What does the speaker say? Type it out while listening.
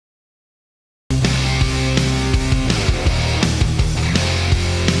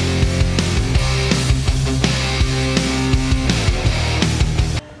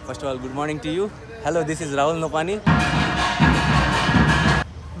morning to you. Hello, this is Rahul Nopani.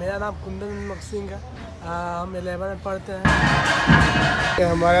 मेरा नाम कुंदन सिंह है। हम 11 में पढ़ते हैं।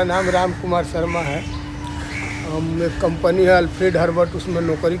 हमारा नाम राम कुमार शर्मा है। हम एक कंपनी है अल्फ्रेड हर्बर्ट, उसमें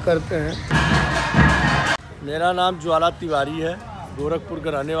नौकरी करते हैं। मेरा नाम ज्वाला तिवारी है, गोरखपुर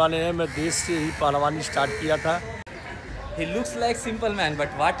के रहने वाले हैं। मैं देश से ही पहलवानी स्टार्ट किया था। He looks like simple man,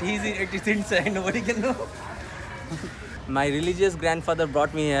 but what he is inside, nobody can know. My religious grandfather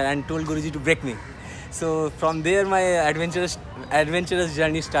brought me here and told Guruji to break me. So from there my adventurous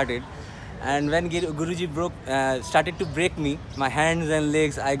journey started. And when Guruji started to break me, my hands and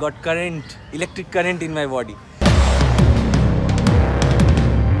legs, I got electric current in my body.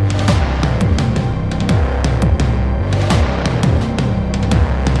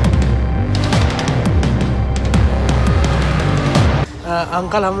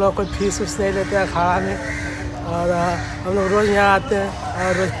 Uncle हम लोग कोई fees उस नहीं लेते हैं अखाड़ा में, और हम लोग रोज़ यहाँ आते हैं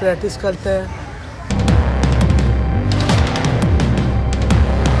और रोज़ प्रैक्टिस करते हैं।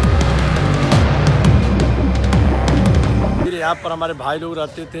 यहाँ पर हमारे भाई लोग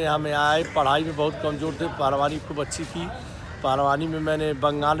रहते थे। हम यहाँ आए, पढ़ाई में बहुत कमज़ोर थे, पहलवानी खूब अच्छी थी। पहलवानी में मैंने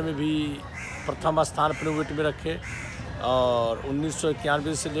बंगाल में भी प्रथम स्थान अपने वेट में रखे, और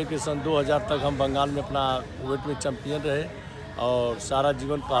 1991 से लेकर सन 2000 तक हम बंगाल में अपना वेट में चैम्पियन रहे, और सारा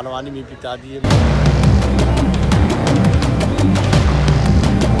जीवन पहलवानी में बिता दिए।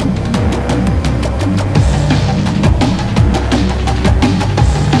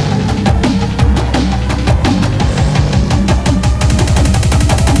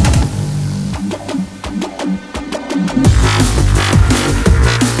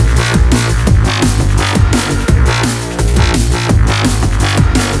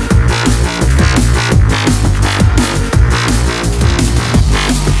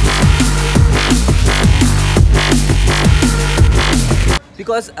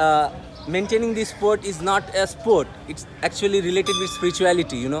 Because maintaining this sport is not a sport, it's actually related with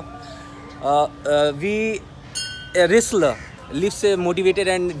spirituality, you know. A wrestler lives a motivated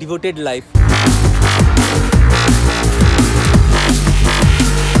and devoted life.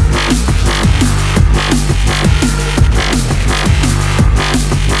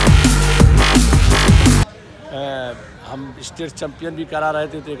 हम स्टेट चैम्पियन भी करा रहे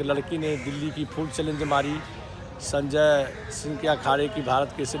थे, तो एक लड़की ने दिल्ली की फुल चैलेंज मारी, संजय सिंह के अखाड़े की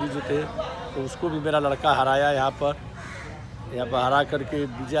भारत केसरी जो थे, तो उसको भी मेरा लड़का हराया। यहाँ पर हरा करके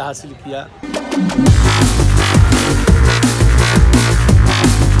विजय हासिल किया।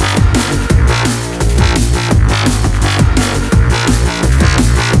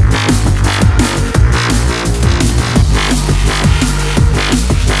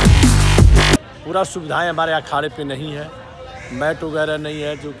 पूरा सुविधाएं हमारे अखाड़े पे नहीं है, मैट वगैरह नहीं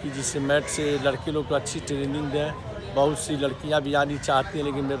है, जो कि जिससे मैट से लड़के लोग को अच्छी ट्रेनिंग दें। बहुत सी लड़कियां भी आनी चाहती हैं,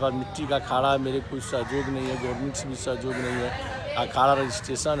 लेकिन मेरे पास मिट्टी का अखाड़ा है, मेरे कोई सहयोग नहीं है, गवर्नमेंट से भी सहयोग नहीं है। अखाड़ा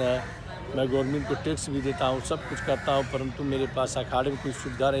रजिस्ट्रेशन है, मैं गवर्नमेंट को टैक्स भी देता हूँ, सब कुछ करता हूँ, परंतु मेरे पास अखाड़े में कोई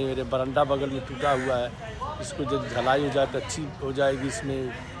सुविधा नहीं। मेरे बरंडा बगल में टूटा हुआ है, इसको जब ढलाई हो जाए तो अच्छी हो जाएगी, इसमें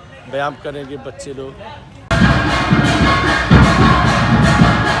व्यायाम करेंगे बच्चे लोग।